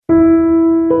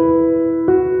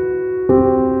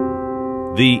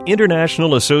The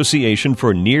International Association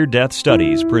for Near-Death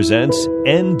Studies presents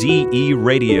NDE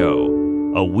Radio,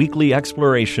 a weekly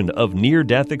exploration of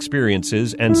near-death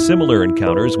experiences and similar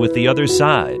encounters with the other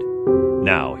side.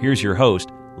 Now, here's your host,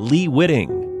 Lee Whitting.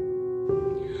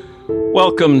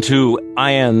 Welcome to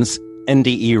IAND's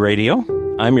NDE Radio.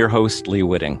 I'm your host, Lee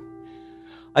Whitting.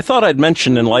 I thought I'd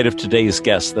mention in light of today's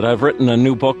guest that I've written a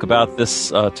new book about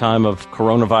this time of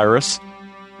coronavirus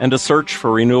and a search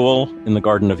for renewal in the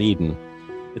Garden of Eden.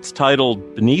 It's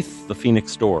titled Beneath the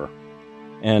Phoenix Door,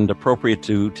 and appropriate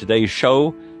to today's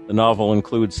show, the novel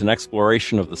includes an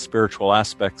exploration of the spiritual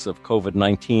aspects of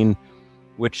COVID-19,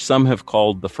 which some have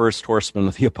called the first horseman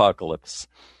of the apocalypse.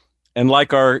 And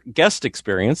like our guest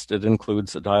experienced, it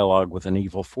includes a dialogue with an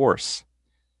evil force.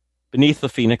 Beneath the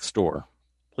Phoenix Door.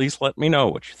 Please let me know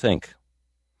what you think.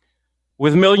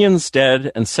 With millions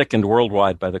dead and sickened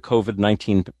worldwide by the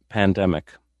COVID-19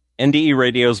 pandemic, NDE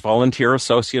Radio's volunteer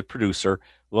associate producer,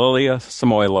 Lilia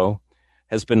Samoilo,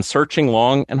 has been searching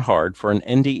long and hard for an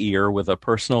NDEer with a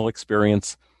personal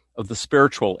experience of the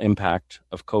spiritual impact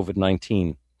of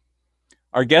COVID-19.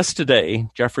 Our guest today,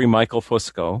 Jeffrey Michael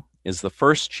Fusco, is the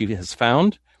first she has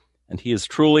found, and he is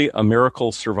truly a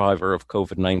miracle survivor of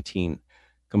COVID-19,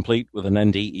 complete with an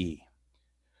NDE.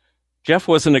 Jeff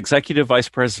was an executive vice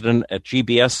president at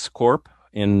GBS Corp.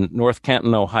 In North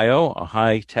Canton, Ohio, a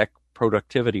high-tech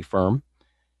productivity firm,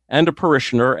 and a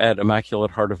parishioner at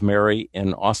Immaculate Heart of Mary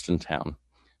in Austintown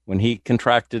when he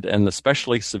contracted an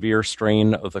especially severe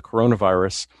strain of the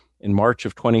coronavirus in March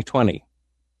of 2020.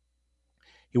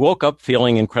 He woke up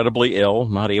feeling incredibly ill,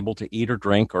 not able to eat or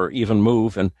drink or even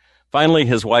move, and finally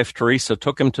his wife Teresa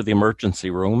took him to the emergency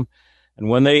room, and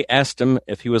when they asked him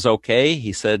if he was okay,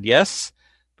 he said yes,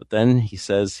 but then he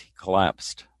says he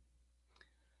collapsed.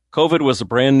 COVID was a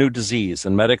brand new disease,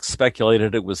 and medics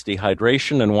speculated it was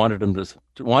dehydration and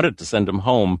wanted to send him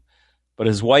home, but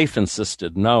his wife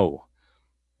insisted no.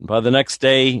 And by the next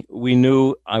day, we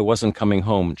knew I wasn't coming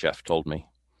home, Jeff told me.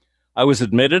 I was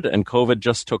admitted, and COVID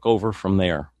just took over from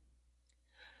there.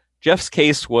 Jeff's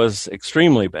case was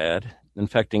extremely bad,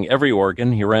 infecting every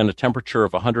organ. He ran a temperature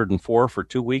of 104 for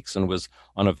 2 weeks and was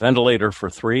on a ventilator for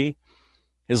 3.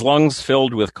 His lungs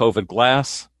filled with COVID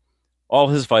glass. All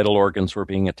his vital organs were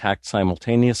being attacked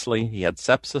simultaneously. He had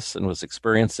sepsis and was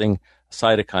experiencing a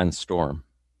cytokine storm.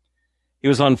 He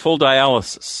was on full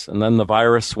dialysis, and then the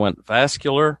virus went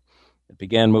vascular. It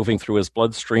began moving through his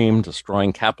bloodstream,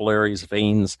 destroying capillaries,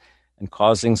 veins, and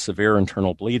causing severe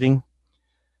internal bleeding.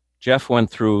 Jeff went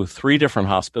through 3 different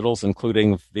hospitals,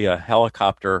 including via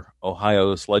helicopter,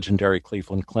 Ohio's legendary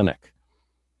Cleveland Clinic.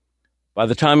 By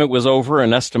the time it was over,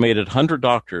 an estimated 100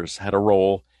 doctors had a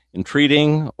role in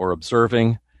treating or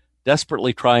observing,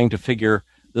 desperately trying to figure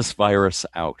this virus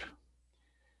out.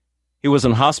 He was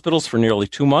in hospitals for nearly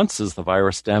 2 months as the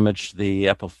virus damaged the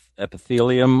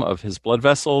epithelium of his blood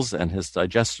vessels and his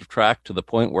digestive tract to the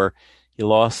point where he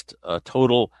lost a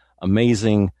total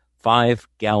amazing 5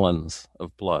 gallons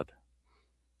of blood.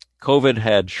 COVID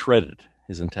had shredded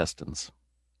his intestines.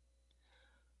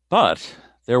 But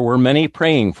there were many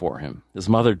praying for him. His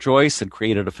mother, Joyce, had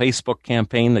created a Facebook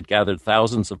campaign that gathered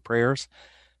thousands of prayers,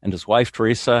 and his wife,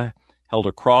 Teresa, held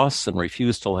a cross and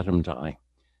refused to let him die.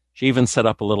 She even set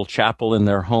up a little chapel in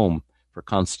their home for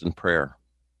constant prayer.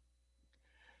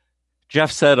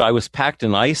 Jeff said, I was packed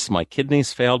in ice, my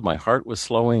kidneys failed, my heart was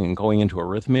slowing and going into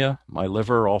arrhythmia, my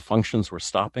liver, all functions were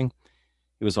stopping.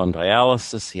 He was on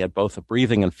dialysis, he had both a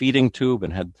breathing and feeding tube,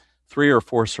 and had 3 or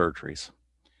 4 surgeries.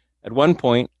 At one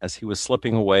point, as he was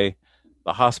slipping away,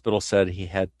 the hospital said he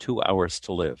had 2 hours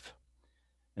to live.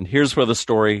 And here's where the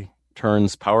story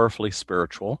turns powerfully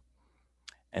spiritual.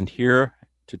 And here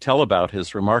to tell about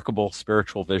his remarkable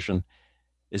spiritual vision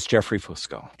is Jeffrey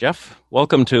Fusco. Jeff,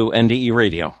 welcome to NDE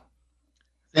Radio.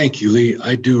 Thank you, Lee.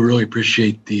 I do really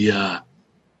appreciate the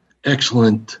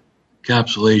excellent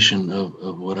encapsulation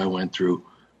of what I went through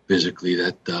physically.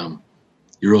 That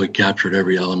you really captured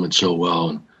every element so well,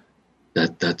 and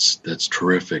that's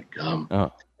terrific.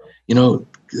 You know,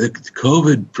 the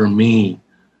COVID for me,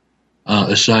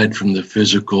 aside from the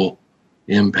physical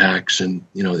impacts and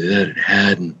that it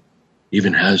had and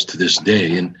even has to this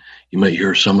day, and you might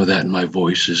hear some of that in my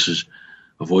voice. This is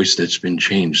a voice that's been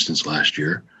changed since last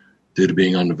year due to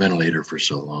being on the ventilator for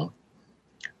so long.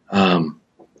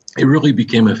 It really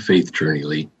became a faith journey,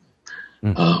 Lee.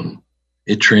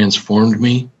 It transformed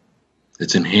me.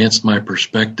 It's enhanced my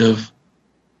perspective.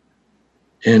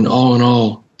 And all in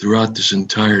all, throughout this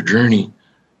entire journey,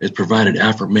 it's provided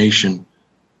affirmation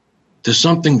to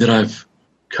something that I've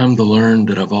come to learn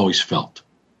that I've always felt.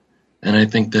 And I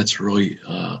think that's really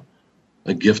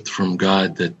a gift from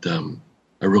God that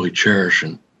I really cherish.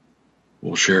 And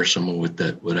will share some of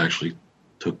what actually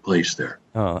took place there.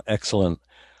 Oh, excellent.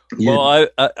 Yeah. Well,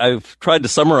 I've tried to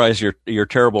summarize your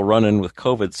terrible run-in with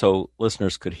COVID so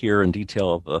listeners could hear in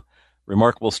detail of the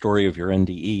remarkable story of your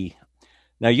NDE.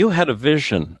 Now, you had a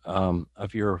vision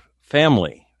of your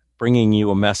family bringing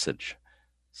you a message.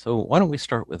 So why don't we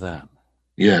start with that?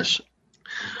 Yes.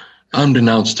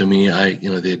 Unbeknownst to me,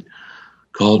 they'd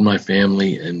called my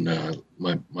family and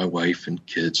my wife and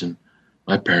kids and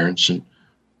my parents and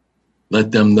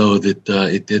let them know that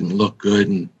it didn't look good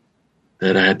and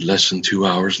that I had less than 2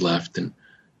 hours left. And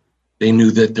they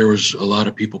knew that there was a lot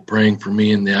of people praying for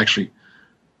me, and they actually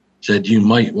said, you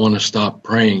might want to stop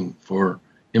praying for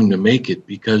him to make it,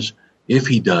 because if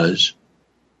he does,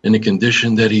 in the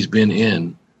condition that he's been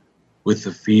in, with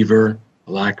the fever,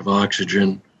 a lack of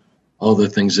oxygen, all the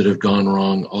things that have gone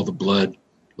wrong, all the blood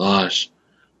loss,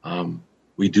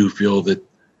 we do feel that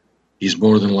he's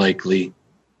more than likely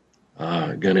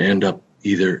going to end up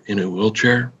either in a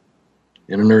wheelchair,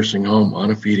 in a nursing home,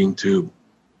 on a feeding tube,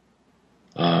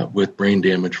 with brain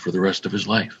damage for the rest of his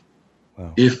life.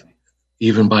 Wow. If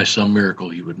even by some miracle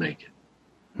he would make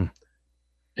it.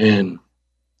 And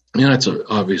that's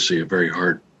obviously a very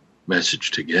hard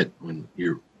message to get when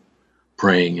you're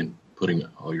praying and putting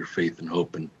all your faith and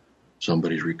hope in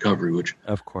somebody's recovery, which,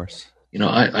 of course,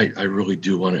 I really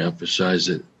do want to emphasize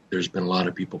that there's been a lot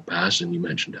of people pass, and you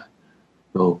mentioned that.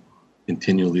 So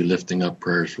continually lifting up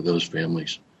prayers for those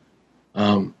families.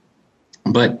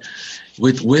 But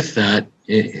with that,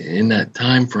 in that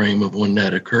time frame of when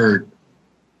that occurred,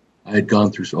 I had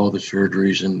gone through all the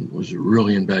surgeries and was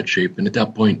really in bad shape. And at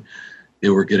that point, they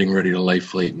were getting ready to life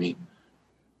flight me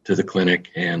to the clinic.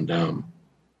 And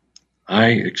I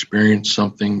experienced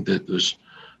something that was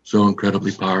so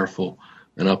incredibly powerful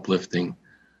and uplifting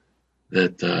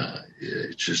that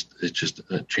it just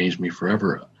changed me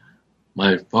forever.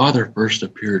 My father first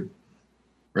appeared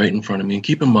right in front of me. And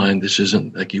keep in mind, this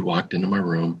isn't like he walked into my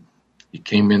room. He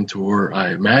came into where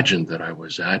I imagined that I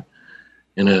was at,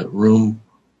 in a room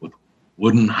with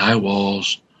wooden high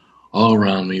walls all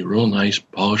around me, real nice,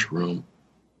 polished room.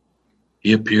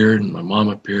 He appeared, and my mom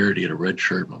appeared. He had a red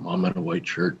shirt. My mom had a white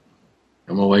shirt.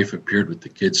 And my wife appeared with the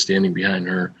kids standing behind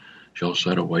her. She also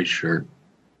had a white shirt.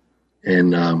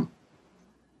 And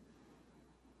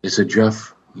they said,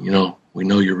 Jeff, we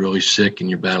know you're really sick and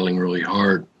you're battling really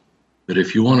hard, but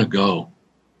if you want to go,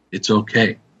 it's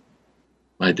okay.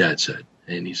 My dad said.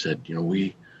 And he said,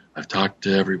 I've talked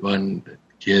to everyone, the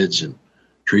kids and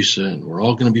Teresa, and we're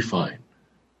all going to be fine.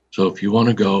 So if you want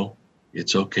to go,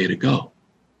 it's okay to go.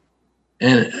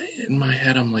 And in my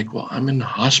head, I'm like, well, I'm in the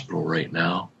hospital right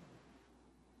now.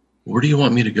 Where do you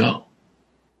want me to go?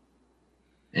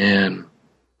 And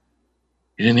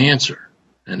he didn't answer.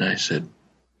 And I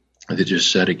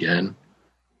just said again,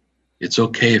 it's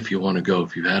okay if you want to go.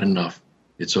 If you've had enough,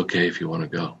 it's okay if you want to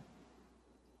go.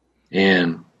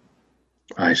 And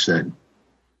I said,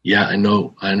 yeah, I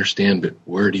know, I understand, but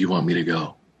where do you want me to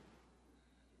go?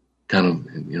 Kind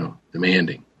of,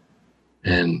 demanding.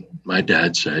 And my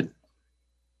dad said,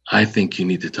 I think you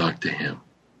need to talk to him.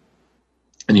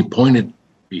 And he pointed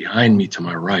behind me to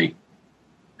my right.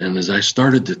 And as I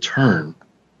started to turn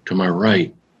to my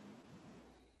right,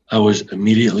 I was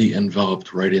immediately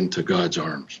enveloped right into God's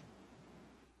arms.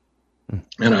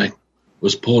 And I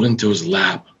was pulled into his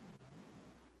lap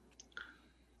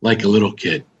like a little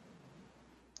kid.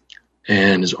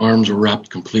 And his arms were wrapped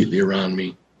completely around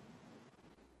me.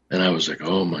 And I was like,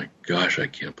 oh my gosh, I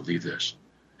can't believe this.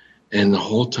 And the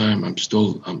whole time I'm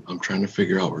trying to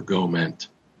figure out where go meant.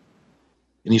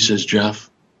 And he says, Jeff,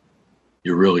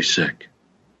 you're really sick.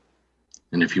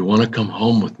 And if you want to come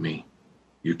home with me,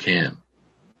 you can.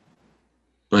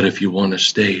 But if you want to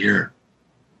stay here,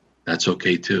 that's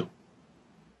okay too.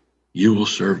 You will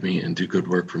serve me and do good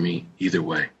work for me either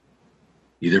way,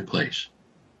 either place.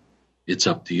 It's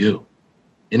up to you.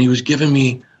 And he was giving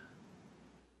me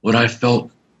what I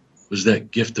felt was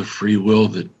that gift of free will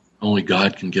that only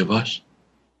God can give us.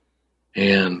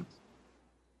 And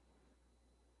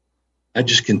I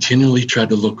just continually tried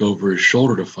to look over his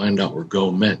shoulder to find out where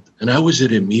go meant. And I was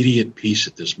at immediate peace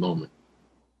at this moment.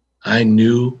 I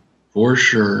knew for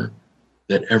sure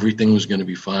that everything was going to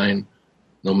be fine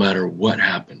no matter what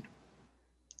happened.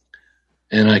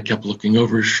 And I kept looking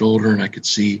over his shoulder, and I could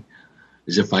see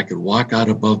as if I could walk out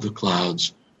above the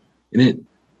clouds. And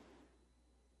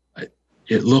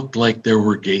it looked like there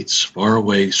were gates far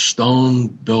away,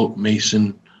 stone-built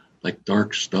mason, like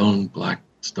dark stone, black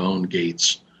stone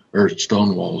gates, or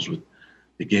stone walls with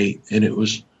the gate. And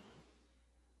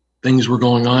things were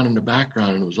going on in the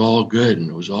background, and it was all good, and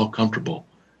it was all comfortable.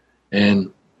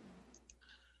 And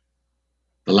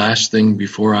the last thing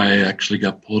before I actually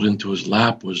got pulled into his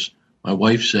lap was my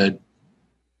wife said,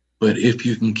 "But if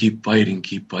you can keep fighting,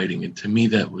 keep fighting." And to me,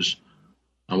 that was,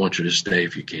 I want you to stay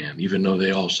if you can, even though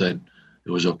they all said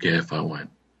it was okay if I went.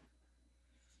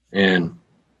 And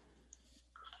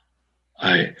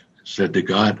I said to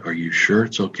God, "Are you sure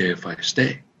it's okay if I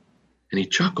stay?" And he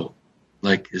chuckled,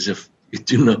 like as if you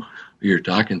do know who you're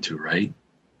talking to, right?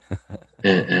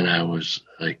 and I was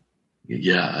like,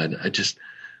 yeah, I just,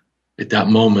 at that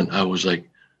moment, I was like,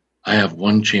 I have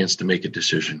one chance to make a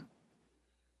decision,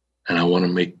 and I want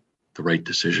to make the right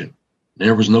decision.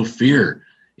 There was no fear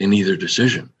in either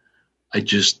decision. I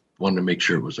just wanted to make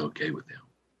sure it was okay with him.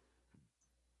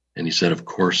 And he said, "Of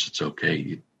course it's okay.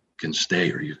 You can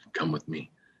stay or you can come with me.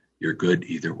 You're good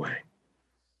either way."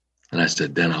 And I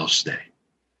said, "Then I'll stay."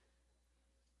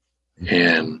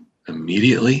 And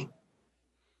immediately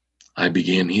I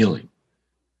began healing.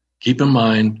 Keep in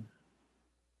mind,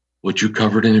 what you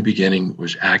covered in the beginning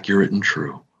was accurate and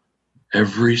true.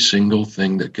 Every single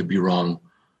thing that could be wrong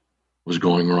was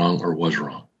going wrong or was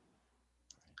wrong.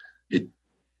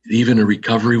 Even a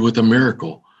recovery with a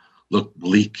miracle looked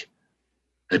bleak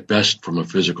at best from a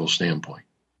physical standpoint.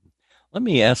 Let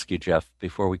me ask you, Jeff,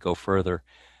 before we go further.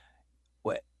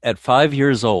 At 5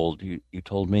 years old, you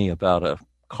told me about a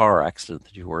car accident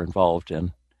that you were involved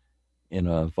in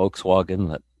a Volkswagen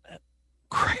that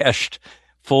crashed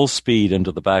full speed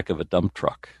into the back of a dump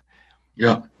truck.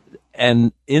 Yeah.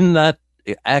 And in that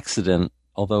accident,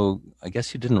 although I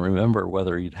guess you didn't remember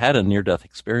whether you'd had a near-death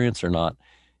experience or not,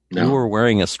 No. You were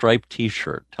wearing a striped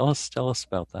T-shirt. Tell us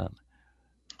about that.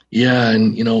 Yeah,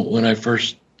 and when I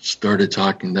first started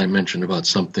talking, I mentioned about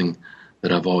something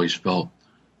that I've always felt.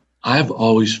 I've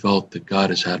always felt that God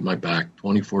has had my back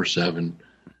 24/7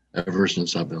 ever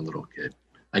since I've been a little kid.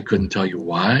 I couldn't tell you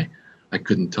why. I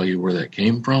couldn't tell you where that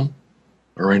came from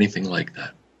or anything like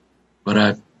that. But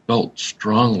I felt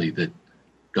strongly that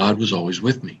God was always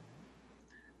with me.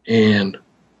 And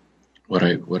what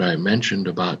I mentioned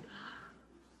about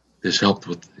this helped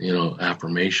with,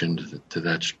 affirmation to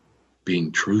that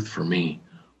being truth for me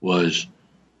was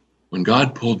when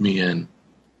God pulled me in,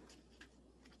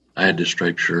 I had this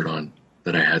striped shirt on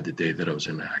that I had the day that I was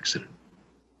in the accident.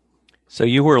 So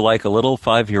you were like a little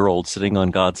 5-year-old sitting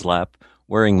on God's lap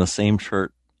wearing the same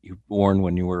shirt you worn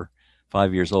when you were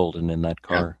 5 years old and in that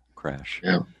car crash.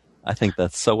 Yeah. I think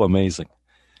that's so amazing.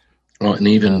 Well, and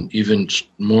even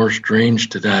more strange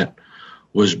to that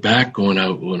was back when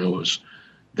it was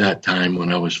that time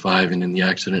when I was 5 and in the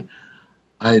accident,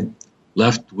 I had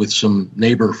left with some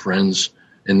neighbor friends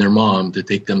and their mom to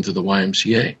take them to the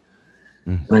YMCA.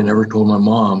 And I never told my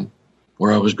mom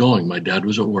where I was going. My dad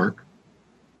was at work.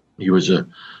 He was a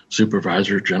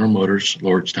supervisor at General Motors,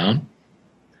 Lordstown.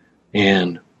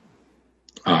 And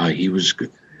he was,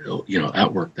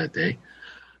 at work that day.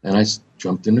 And I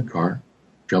jumped in the car,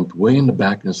 jumped way in the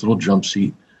back in this little jump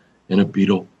seat in a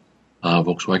Beetle,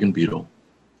 Volkswagen Beetle.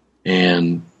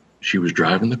 And she was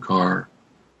driving the car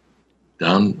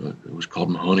down, it was called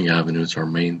Mahoning Avenue. It's our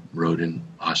main road in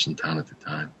Austintown at the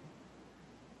time.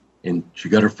 And she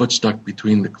got her foot stuck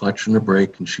between the clutch and the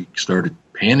brake, and she started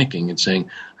panicking and saying,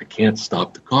 "I can't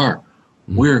stop the car."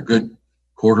 Mm-hmm. We're a good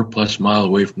quarter-plus mile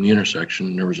away from the intersection,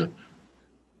 and there was a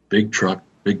big truck,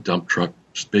 big dump truck,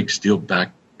 big steel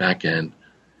back end.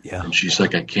 Yeah. And she's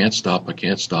like, I can't stop.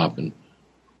 And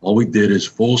all we did is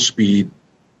full speed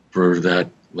for that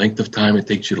length of time it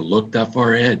takes you to look that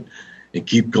far ahead and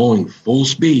keep going full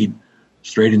speed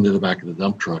straight into the back of the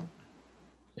dump truck.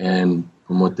 And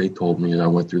from what they told me, I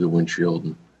went through the windshield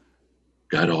and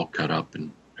got all cut up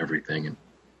and everything. And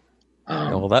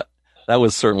well, that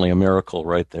was certainly a miracle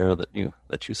right there that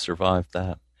you survived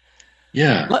that.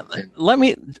 Yeah. Let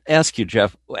me ask you,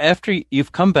 Jeff, after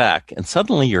you've come back and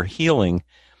suddenly you're healing,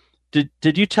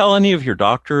 did you tell any of your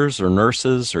doctors or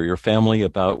nurses or your family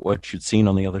about what you'd seen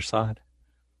on the other side?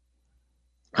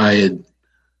 I had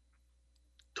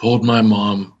told my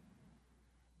mom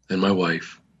and my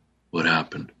wife what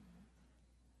happened.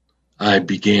 I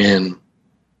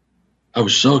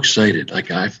was so excited.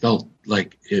 Like, I felt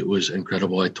like it was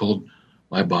incredible. I told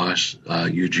my boss,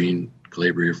 Eugene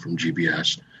Calabria from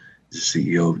GBS, the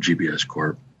CEO of GBS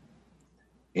Corp.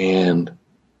 And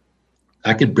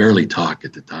I could barely talk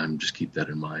at the time. Just keep that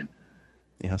in mind.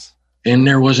 Yes. And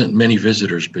there wasn't many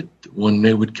visitors, but when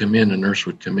they would come in, a nurse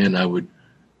would come in, I would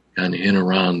kind of hint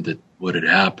around that what had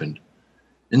happened.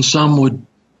 And some would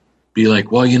be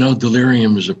like, well,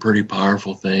 delirium is a pretty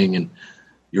powerful thing, and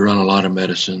you're on a lot of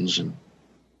medicines. And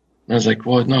I was like,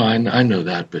 well, no, I know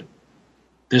that, but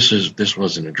this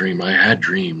wasn't a dream. I had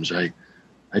dreams. I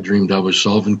dreamed I was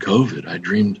solving COVID. I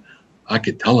dreamed I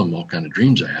could tell them all kind of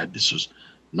dreams I had. This was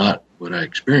not what I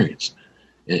experienced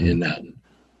in that. A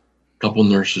couple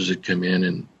nurses had come in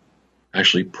and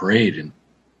actually prayed, and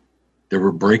there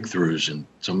were breakthroughs, and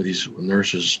some of these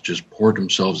nurses just poured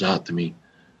themselves out to me,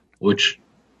 which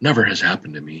never has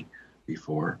happened to me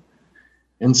before.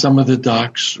 And some of the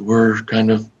docs were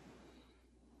kind of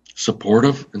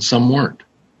supportive and some weren't.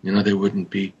 They wouldn't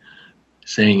be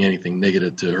saying anything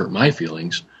negative to hurt my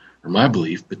feelings or my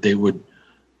belief, but they would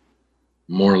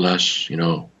more or less,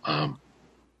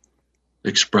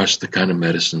 express the kind of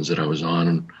medicines that I was on.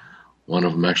 And one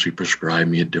of them actually prescribed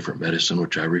me a different medicine,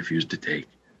 which I refused to take,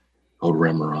 called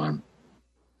Remeron.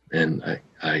 And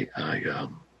I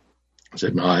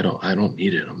said, no, I don't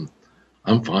need it.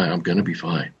 I'm fine. I'm going to be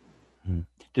fine.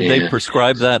 Did they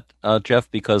prescribe that, Jeff,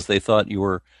 because they thought you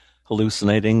were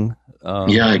hallucinating?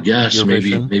 Yeah, I guess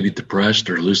maybe depressed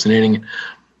or hallucinating.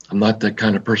 I'm not that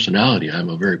kind of personality. I'm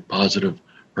a very positive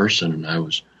person, and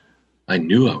I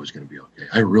knew I was going to be okay.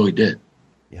 I really did.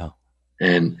 Yeah.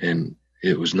 And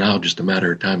it was now just a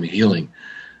matter of time of healing,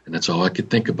 and that's all I could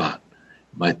think about.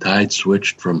 My tide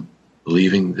switched from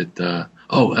believing that.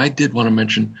 I did want to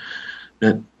mention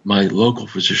that my local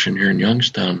physician here in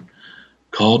Youngstown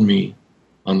called me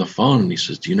on the phone, and he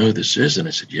says, "Do you know who this is?" And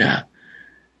I said, "Yeah."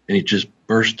 And he just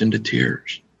burst into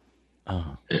tears.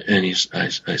 Uh-huh. And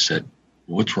I said,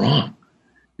 "What's wrong?"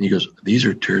 And he goes, "These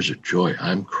are tears of joy.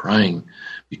 I'm crying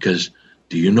because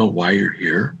do you know why you're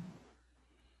here?"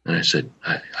 And I said,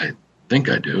 I think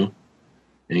I do.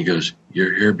 And he goes,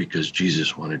 "You're here because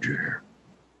Jesus wanted you here.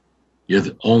 You're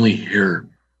only here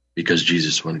because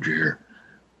Jesus wanted you here.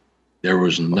 There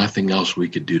was nothing else we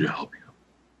could do to help you."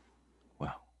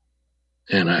 Wow.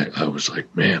 And I was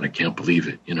like, man, I can't believe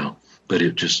it, But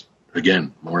it just,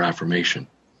 again, more affirmation.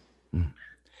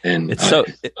 And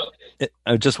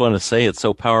I just want to say it's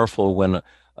so powerful when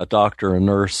a doctor, a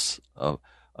nurse, a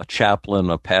chaplain,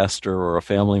 a pastor, or a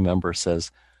family member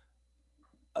says,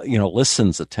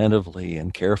 listens attentively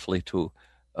and carefully to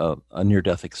a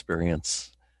near-death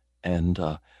experience and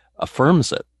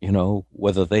affirms it.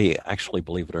 Whether they actually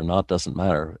believe it or not doesn't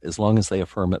matter, as long as they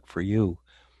affirm it for you,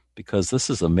 because this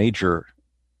is a major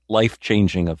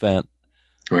life-changing event.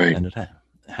 Right. And it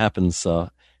happens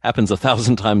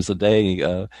 1,000 times a day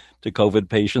to COVID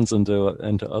patients and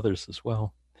to others as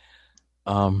well.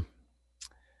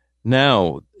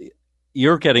 Now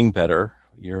you're getting better.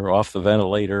 You're off the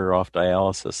ventilator, off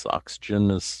dialysis. Oxygen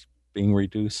is being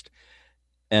reduced,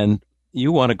 and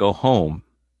you want to go home.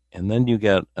 And then you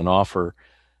get an offer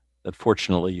that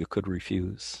fortunately you could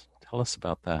refuse. Tell us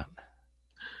about that.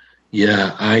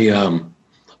 Yeah,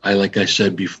 I like I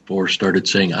said before, started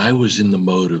saying I was in the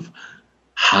mode of,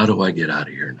 how do I get out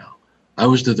of here now? I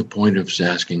was to the point of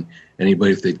asking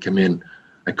anybody if they'd come in.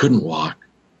 I couldn't walk.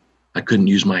 I couldn't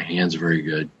use my hands very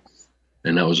good.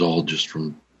 And that was all just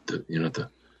from the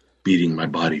beating my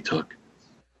body took.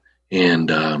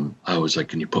 And I was like,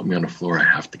 can you put me on the floor? I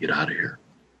have to get out of here.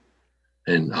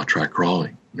 And I'll try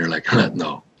crawling. And they're like,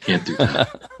 no, can't do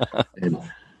that. And I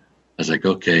was like,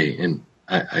 okay. And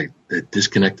I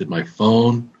disconnected my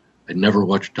phone. I never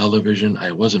watched television.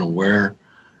 I wasn't aware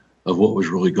of what was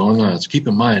really going on. Let's keep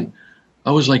in mind,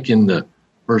 I was like in the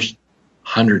first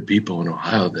 100 people in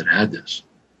Ohio that had this,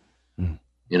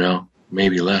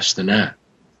 maybe less than that.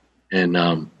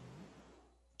 And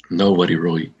nobody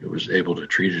really was able to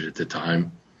treat it at the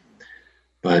time.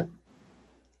 But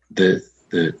the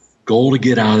goal to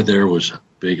get out of there was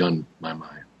big on my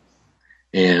mind.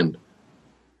 And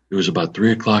it was about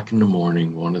 3:00 in the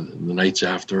morning, one of the nights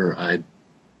after I'd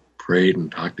prayed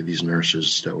and talked to these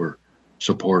nurses that were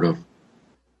supportive.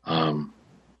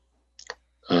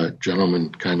 A gentleman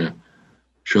kind of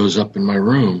shows up in my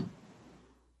room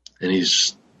and he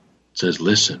says,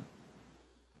 "Listen,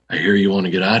 I hear you want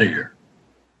to get out of here."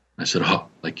 I said, "Oh,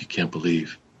 like you can't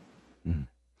believe." And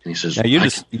he says, now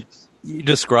you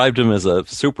described him as a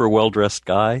super well-dressed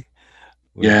guy.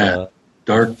 With,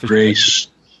 dark gray,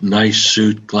 nice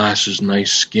suit, glasses,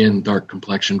 nice skin, dark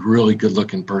complexion, really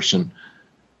good-looking person.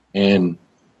 And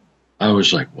I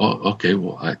was like, well, okay,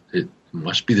 it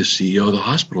must be the CEO of the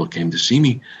hospital came to see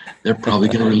me. They're probably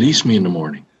going to release me in the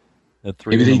morning.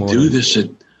 Maybe they do this at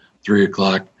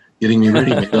 3:00, getting me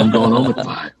ready. Maybe I'm going home at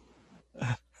 5.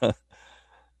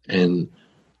 And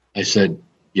I said,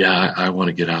 yeah, I want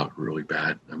to get out really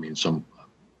bad. I mean,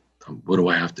 what do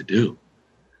I have to do?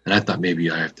 And I thought maybe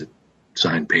I have to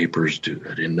sign papers I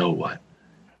didn't know what. And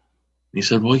he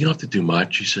said, well, you don't have to do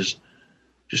much. He says,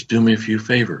 just do me a few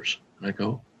favors. And I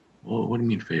go, well, what do you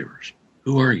mean favors?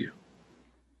 Who are you?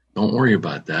 Don't worry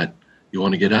about that. You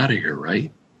want to get out of here,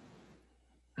 right?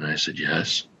 And I said,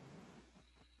 yes.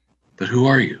 But who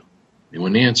are you? He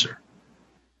wouldn't answer.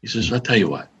 He says, I'll tell you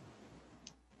what.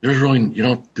 you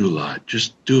don't do a lot.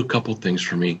 Just do a couple things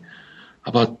for me. How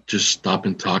about just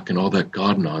stopping talking all that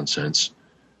God nonsense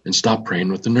and stop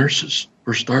praying with the nurses,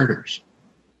 for starters.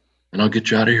 And I'll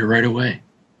get you out of here right away.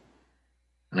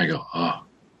 And I go, oh,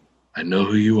 I know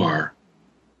who you are.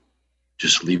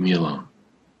 Just leave me alone.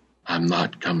 I'm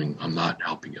not coming. I'm not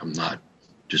helping you.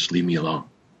 Just leave me alone.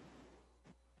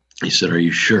 He said, are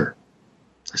you sure?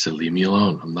 I said, leave me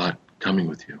alone. I'm not coming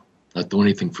with you. Not doing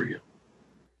anything for you.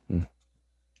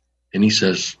 And he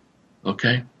says,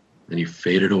 okay. And he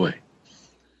faded away.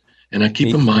 And I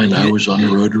keep in mind, I was on the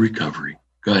road to recovery.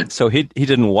 Go ahead. So he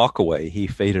didn't walk away. He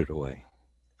faded away.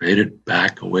 Faded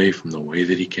back away from the way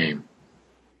that he came.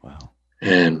 Wow.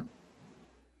 And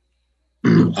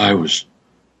I was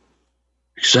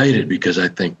excited because I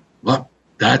think, well,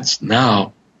 that's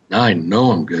now I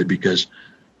know I'm good because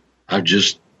I've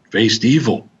just faced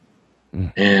evil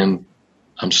and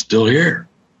I'm still here.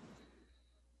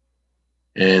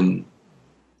 And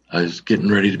I was getting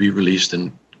ready to be released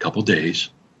in a couple days,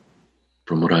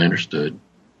 from what I understood.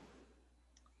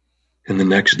 And the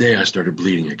next day I started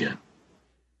bleeding again.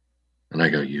 And I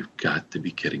go, you've got to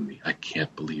be kidding me. I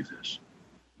can't believe this.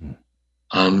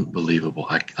 Unbelievable.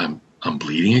 I'm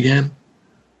bleeding again.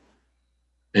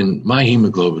 And my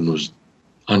hemoglobin was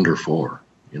under 4,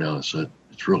 so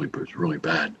it's really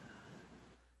bad.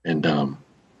 And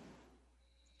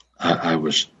I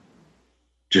was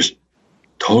just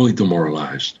totally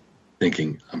demoralized,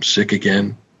 thinking I'm sick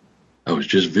again. I was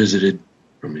just visited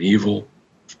from an evil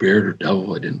spirit or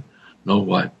devil. I didn't know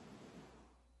what.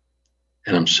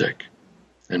 And I'm sick.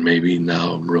 And maybe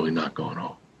now I'm really not going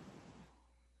home.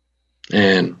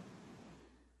 And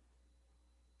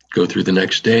go through the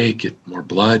next day, get more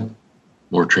blood,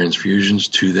 more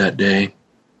transfusions to that day.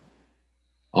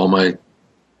 All my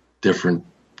different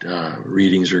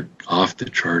readings are off the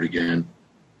chart again.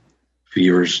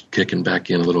 Fever's kicking back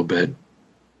in a little bit.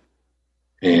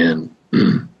 And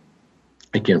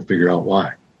I can't figure out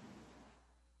why.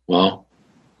 Well,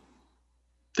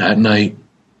 that night,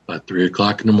 about 3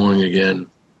 o'clock in the morning again,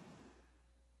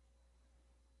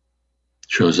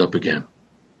 shows up again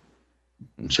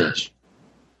and says,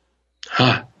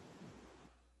 I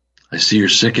see you're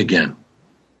sick again.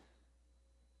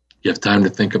 You have time to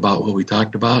think about what we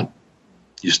talked about?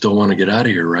 You still want to get out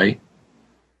of here, right?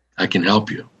 I can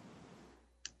help you.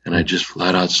 And I just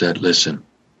flat out said, listen,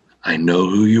 I know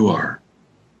who you are,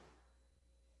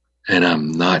 and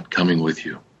I'm not coming with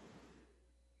you.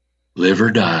 Live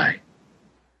or die,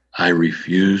 I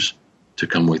refuse to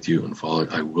come with you and follow.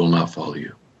 I will not follow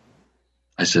you.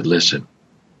 I said, listen,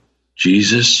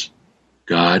 Jesus,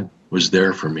 God was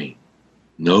there for me.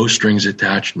 No strings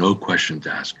attached, no questions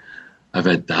asked. I've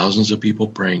had thousands of people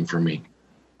praying for me.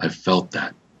 I've felt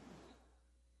that.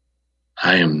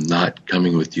 I am not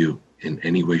coming with you in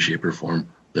any way, shape, or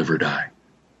form, live or die.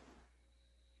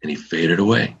 And he faded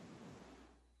away.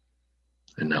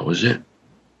 And that was it.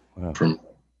 Wow. From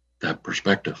that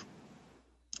perspective.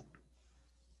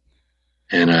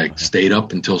 And I stayed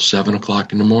up until 7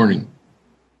 o'clock in the morning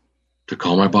to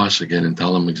call my boss again and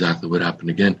tell him exactly what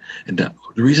happened again. And the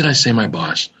reason I say my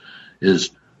boss is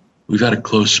we've had a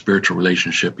close spiritual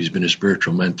relationship. He's been a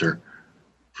spiritual mentor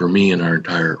for me and our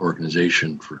entire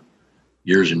organization for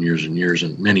years and years and years,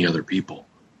 and many other people.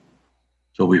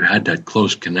 So we've had that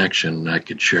close connection, and I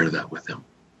could share that with him.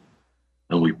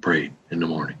 And we prayed in the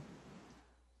morning.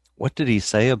 What did he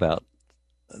say about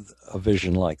a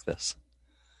vision like this?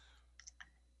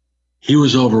 He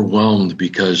was overwhelmed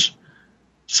because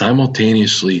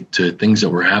simultaneously to things that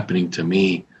were happening to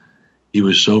me, he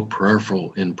was so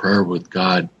prayerful in prayer with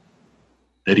God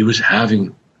that he was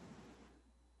having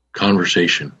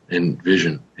conversation and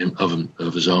vision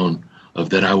of his own,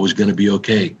 of that I was going to be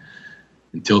okay,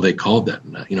 until they called that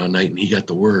night, and he got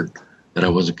the word that I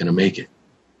wasn't going to make it.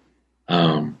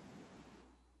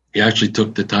 He actually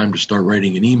took the time to start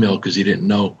writing an email because he didn't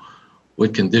know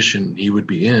what condition he would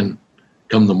be in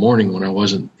come the morning when I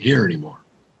wasn't here anymore.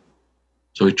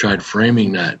 So he tried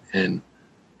framing that and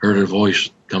heard a voice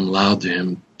come loud to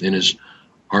him in his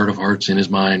heart of hearts, in his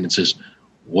mind, and says,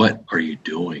 what are you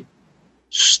doing?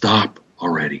 Stop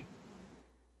already.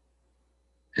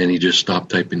 And he just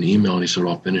stopped typing the email, and he said,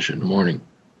 I'll finish it in the morning,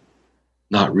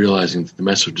 not realizing that the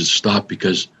message just stopped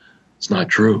because it's not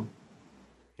true.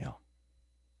 Yeah.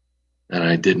 And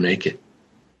I did make it.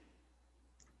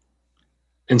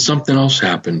 And something else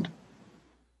happened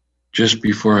just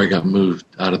before I got moved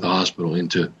out of the hospital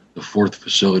into the 4th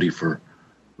facility for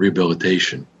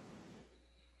rehabilitation.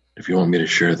 If you want me to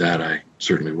share that, I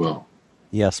certainly will.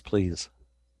 Yes, please.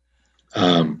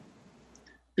 The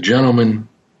gentleman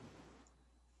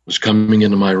was coming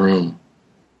into my room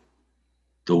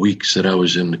the weeks that I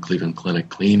was in the Cleveland Clinic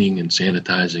cleaning and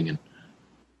sanitizing, and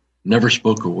never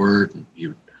spoke a word. And he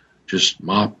would just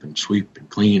mop and sweep and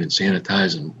clean and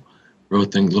sanitize and throw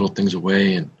little things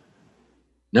away, and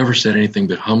never said anything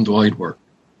but hummed while he'd work.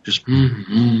 Just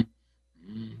doing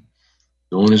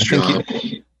his job.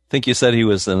 I think you said he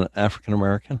was an African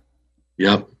American?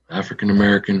 Yep, African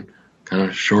American, kind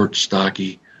of short,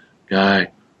 stocky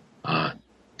guy.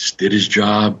 Just did his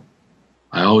job.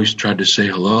 I always tried to say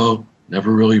hello, never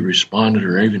really responded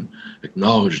or even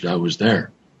acknowledged I was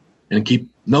there. And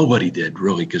nobody did,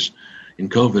 really, because in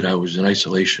COVID I was in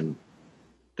isolation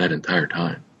that entire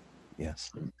time.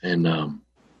 Yes. And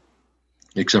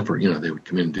except for, they would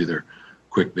come in and do their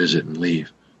quick visit and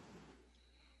leave.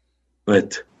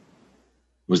 But it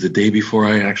was the day before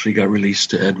I actually got released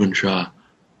to Edwin Shaw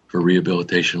for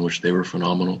rehabilitation, which they were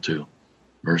phenomenal too.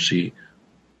 Mercy,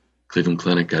 Cleveland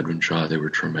Clinic, Edwin Shaw, they were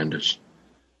tremendous.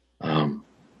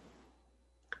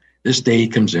 This day he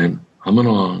comes in, humming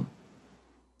along.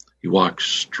 He walks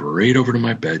straight over to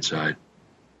my bedside,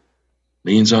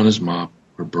 leans on his mop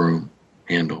or broom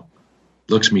handle,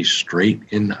 looks me straight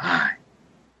in the eye,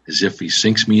 as if he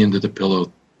sinks me into the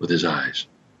pillow with his eyes.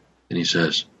 And he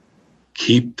says,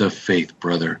 "Keep the faith,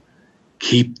 brother.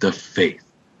 Keep the faith.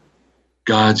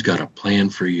 God's got a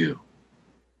plan for you."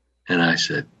 And I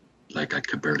said, like, I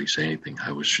could barely say anything.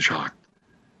 I was shocked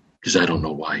because I don't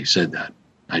know why he said that.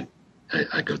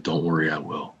 I go, "Don't worry, I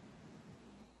will."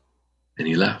 And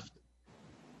he left.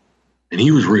 And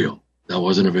he was real. That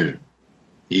wasn't a vision.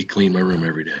 He cleaned my room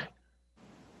every day.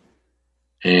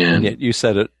 And yet you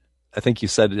said it, I think you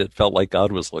said it felt like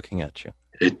God was looking at you.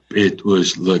 It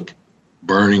was,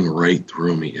 burning right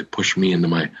through me. It pushed me into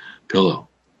my pillow.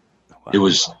 Wow.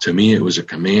 To me, it was a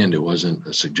command. It wasn't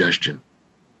a suggestion.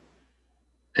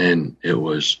 And it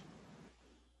was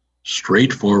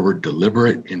straightforward,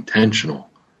 deliberate, intentional,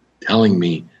 telling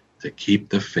me to keep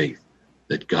the faith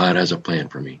that God has a plan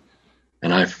for me.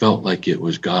 And I felt like it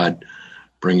was God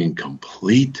bringing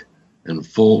complete and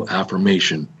full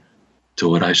affirmation to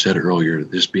what I said earlier,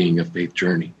 this being a faith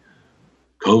journey.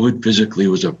 COVID physically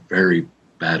was a very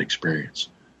bad experience,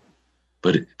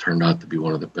 but it turned out to be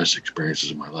one of the best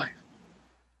experiences of my life.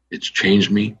 It's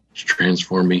changed me, it's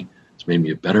transformed me, it's made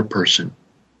me a better person.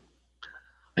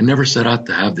 I never set out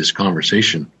to have this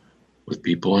conversation with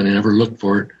people, and I never looked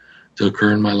for it to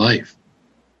occur in my life.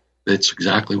 That's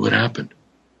exactly what happened.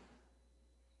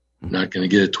 You're not going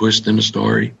to get a twist in the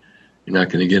story. You're not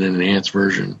going to get an enhanced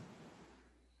version.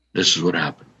 This is what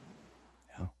happened.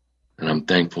 Yeah. And I'm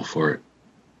thankful for it.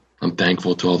 I'm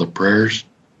thankful to all the prayers.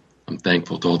 I'm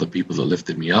thankful to all the people that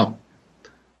lifted me up.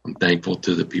 I'm thankful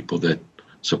to the people that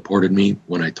supported me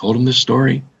when I told them this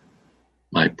story.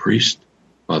 My priest,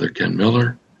 Father Ken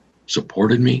Miller,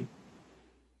 supported me.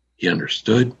 He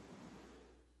understood.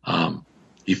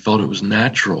 He felt it was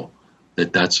natural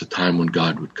that that's the time when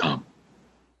God would come,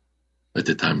 at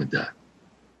the time of death.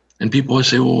 And people would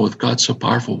say, "Well, if God's so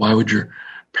powerful, why would your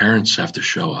parents have to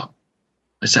show up?"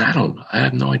 I said, I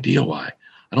have no idea why.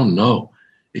 I don't know,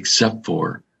 except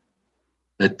for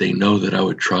that they know that I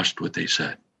would trust what they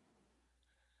said.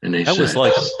 And they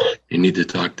said, "You need to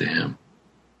talk to him."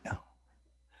 Yeah.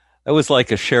 That was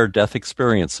like a shared death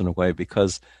experience in a way,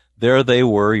 because there they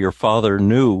were, your father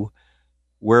knew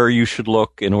where you should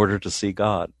look in order to see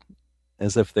God,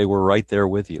 as if they were right there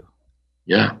with you.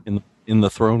 Yeah. In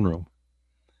the throne room.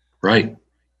 Right.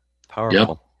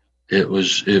 Powerful. Yep. It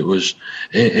was,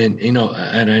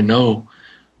 and I know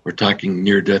we're talking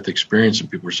near-death experience, and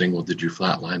people are saying, "Well, did you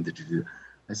flatline? Did you do?"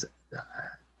 I said,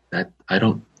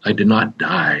 I did not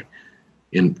die.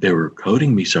 And they were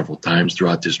coding me several times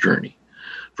throughout this journey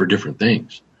for different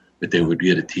things, but they would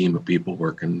get a team of people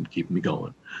working and keep me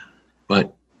going.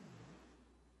 But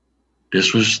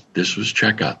this was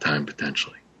checkout time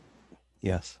potentially.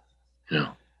 Yes.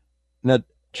 Yeah. Now,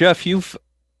 Jeff, you've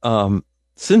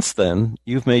since then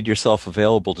you've made yourself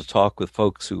available to talk with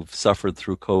folks who've suffered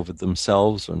through COVID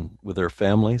themselves and with their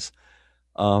families.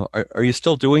 Are you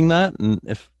still doing that? And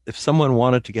if someone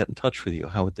wanted to get in touch with you,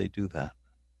 how would they do that?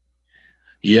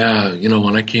 Yeah,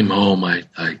 when I came home,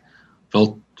 I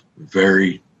felt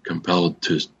very compelled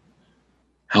to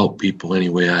help people any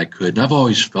way I could. And I've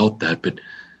always felt that, but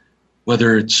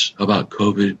whether it's about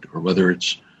COVID or whether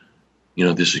it's,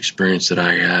 this experience that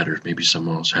I had, or maybe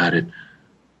someone else had it,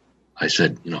 I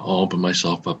said, I'll open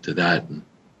myself up to that. And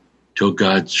until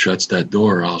God shuts that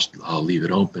door, I'll leave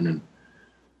it open. And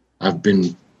I've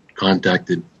been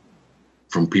contacted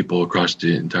from people across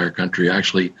the entire country.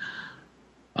 Actually,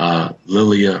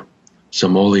 Lilia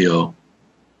Samolio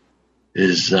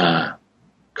is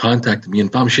contacted me,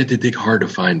 and she had to dig hard to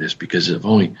find this because I've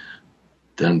only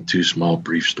done 2 small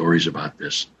brief stories about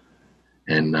this.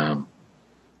 And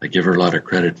I give her a lot of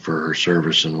credit for her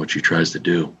service and what she tries to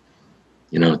do,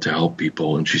 to help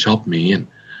people. And she's helped me, and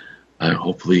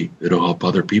hopefully it'll help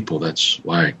other people. That's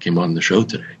why I came on the show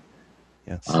today.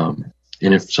 Yes. And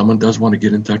if someone does want to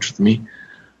get in touch with me,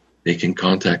 they can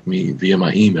contact me via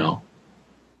my email,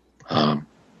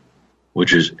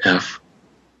 which is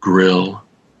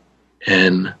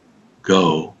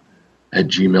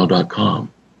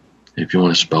fgrillngo@gmail.com. If you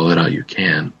want to spell it out, you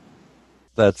can.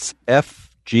 That's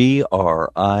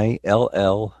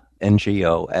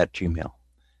FGRILLNGO@gmail.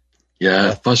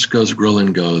 Yeah, Fusco's Grill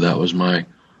and Go. That was my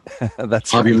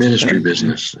That's hobby right. ministry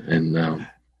business. And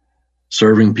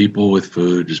serving people with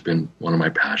food has been one of my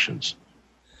passions.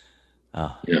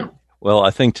 Yeah. Well,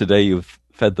 I think today you've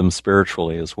fed them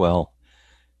spiritually as well.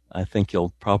 I think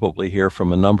you'll probably hear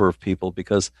from a number of people,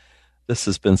 because this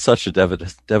has been such a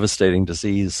devastating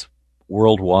disease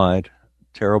worldwide,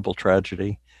 terrible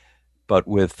tragedy, but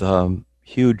with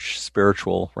huge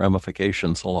spiritual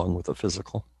ramifications along with the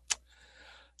physical.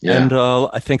 Yeah. And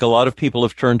I think a lot of people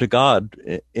have turned to God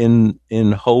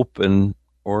in hope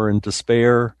or in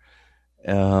despair,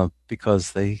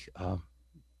 because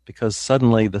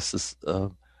suddenly this is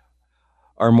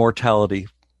our mortality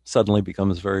suddenly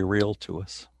becomes very real to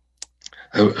us.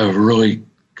 A really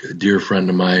dear friend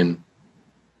of mine,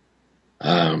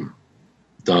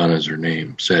 Donna's her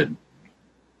name, said,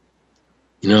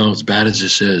 as bad as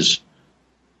this is,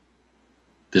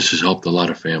 this has helped a lot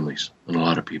of families and a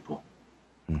lot of people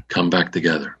come back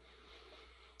together.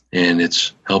 And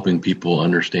it's helping people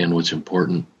understand what's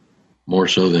important more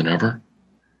so than ever.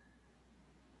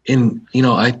 And,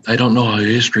 I don't know how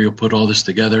history will put all this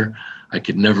together. I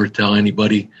could never tell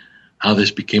anybody how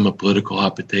this became a political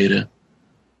hot potato.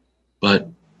 But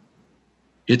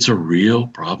it's a real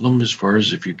problem as far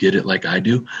as if you get it like I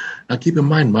do. Now, keep in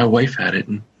mind, my wife had it,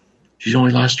 and she's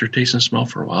only lost her taste and smell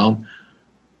for a while.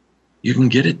 You can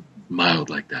get it mild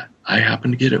like that. I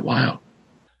happen to get it wild.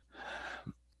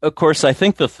 Of course, I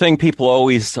think the thing people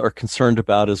always are concerned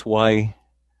about is why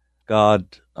God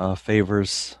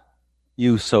favors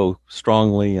you so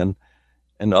strongly and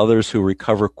others who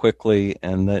recover quickly,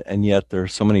 and yet there are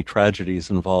so many tragedies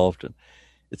involved.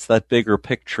 It's that bigger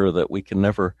picture that we can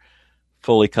never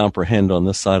fully comprehend on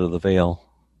this side of the veil.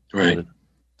 Right. But it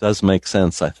does make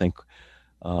sense, I think,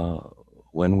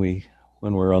 when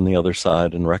we're on the other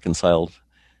side and reconciled,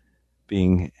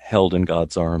 being held in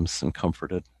God's arms and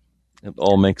comforted. It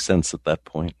all makes sense at that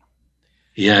point.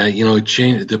 Yeah, it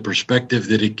changed the perspective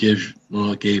that it gave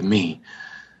me,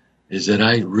 is that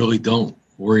I really don't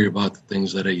worry about the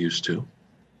things that I used to.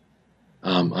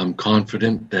 I'm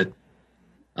confident that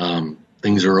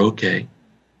things are okay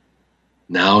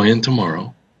now and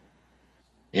tomorrow,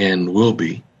 and will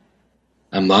be.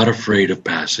 I'm not afraid of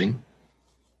passing.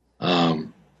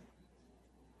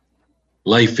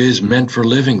 Life is meant for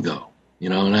living, though,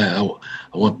 and I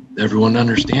want everyone to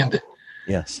understand it.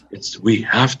 Yes. We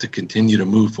have to continue to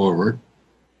move forward,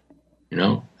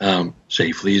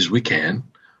 safely as we can,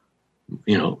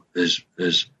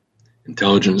 as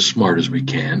intelligent and smart as we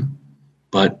can,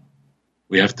 but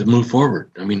we have to move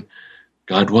forward. I mean,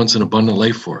 God wants an abundant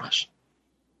life for us.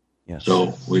 Yes.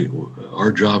 So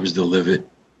our job is to live it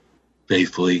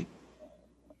faithfully,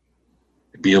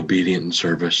 be obedient in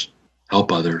service,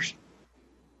 help others.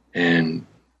 And,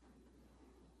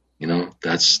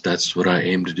 that's what I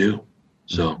aim to do.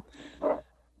 So.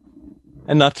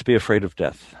 And not to be afraid of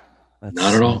death.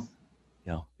 Not at all.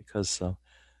 Because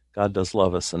God does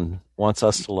love us and wants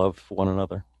us to love one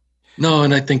another. No,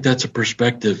 and I think that's a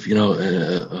perspective,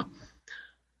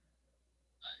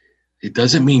 it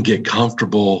doesn't mean get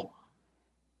comfortable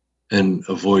and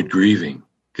avoid grieving,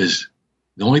 because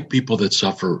the only people that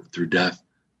suffer through death,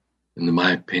 in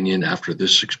my opinion, after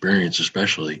this experience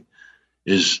especially,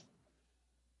 is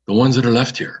the ones that are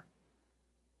left here.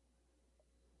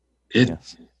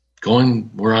 Yes. Going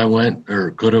where I went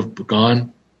or could have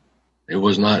gone, there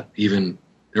wasn't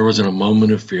a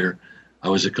moment of fear. I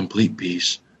was at complete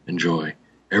peace and joy.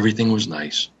 Everything was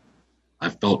nice. I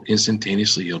felt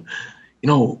instantaneously healed.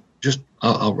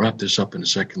 I'll wrap this up in a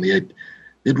second. I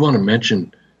did want to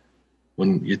mention,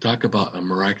 when you talk about a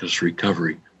miraculous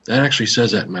recovery, that actually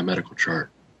says that in my medical chart.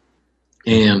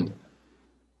 And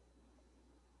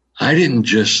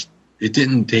it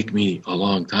didn't take me a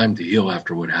long time to heal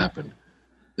after what happened.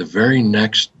 The very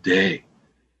next day,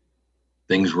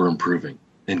 things were improving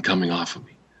and coming off of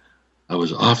me. I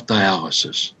was off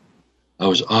dialysis. I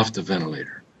was off the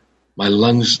ventilator. My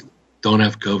lungs don't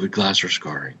have COVID glass or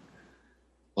scarring.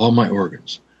 All my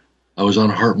organs. I was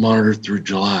on a heart monitor through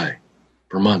July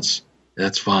for months.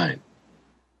 That's fine.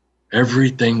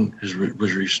 everything was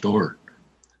restored.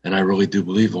 And I really do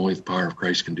believe only the power of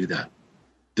Christ can do that.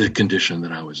 The condition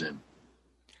that I was in.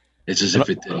 It's as if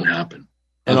it didn't happen.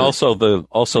 And also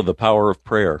the power of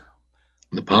prayer.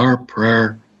 The power of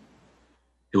prayer,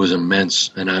 it was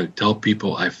immense. And I tell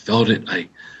people I felt it. I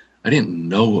didn't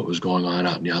know what was going on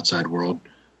out in the outside world,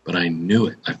 but I knew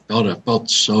it. I felt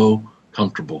so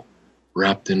comfortable,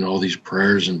 wrapped in all these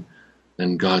prayers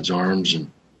and God's arms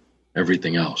and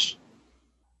everything else.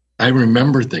 I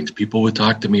remember things. People would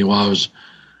talk to me while I was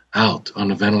out on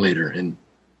the ventilator, and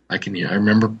I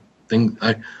remember things.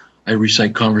 I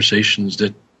recite conversations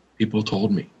that people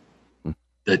told me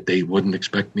that they wouldn't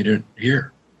expect me to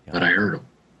hear, but I heard them.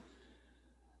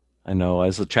 I know.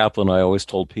 As a chaplain, I always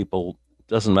told people, it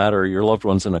doesn't matter, your loved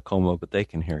one's in a coma, but they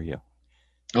can hear you.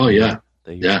 Oh, yeah.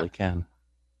 They usually can.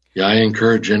 Yeah, I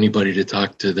encourage anybody to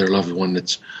talk to their loved one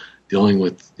that's dealing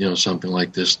with, something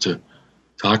like this, to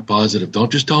talk positive.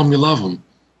 Don't just tell them you love them.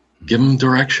 Give them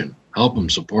direction. Help them,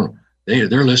 support them.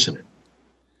 They're listening.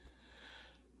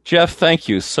 Jeff, thank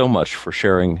you so much for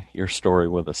sharing your story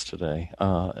with us today.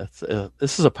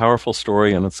 This is a powerful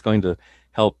story, and it's going to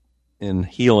help in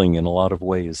healing in a lot of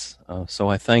ways. So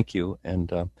I thank you,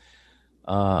 and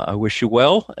I wish you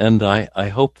well, and I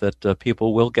hope that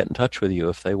people will get in touch with you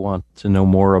if they want to know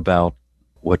more about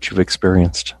what you've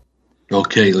experienced.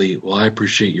 Okay, Lee. Well, I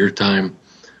appreciate your time.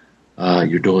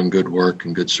 You're doing good work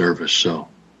and good service, so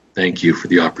thank you for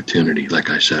the opportunity,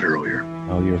 like I said earlier.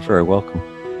 Oh, you're very welcome.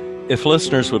 If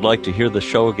listeners would like to hear the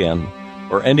show again,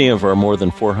 or any of our more than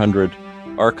 400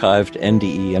 archived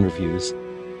NDE interviews,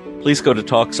 please go to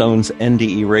TalkZone's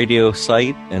NDE radio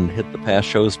site and hit the past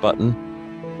shows button,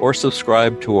 or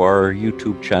subscribe to our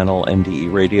YouTube channel,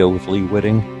 NDE Radio with Lee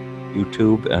Witting,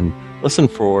 YouTube, and listen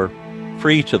for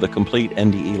free to the complete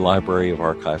NDE library of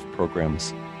archived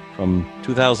programs from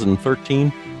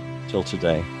 2013 till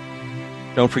today.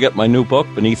 Don't forget my new book,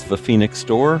 Beneath the Phoenix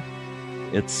Door.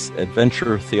 It's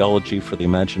adventure theology for the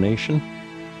imagination.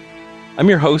 I'm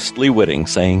your host, Lee Witting,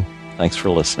 saying thanks for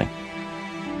listening.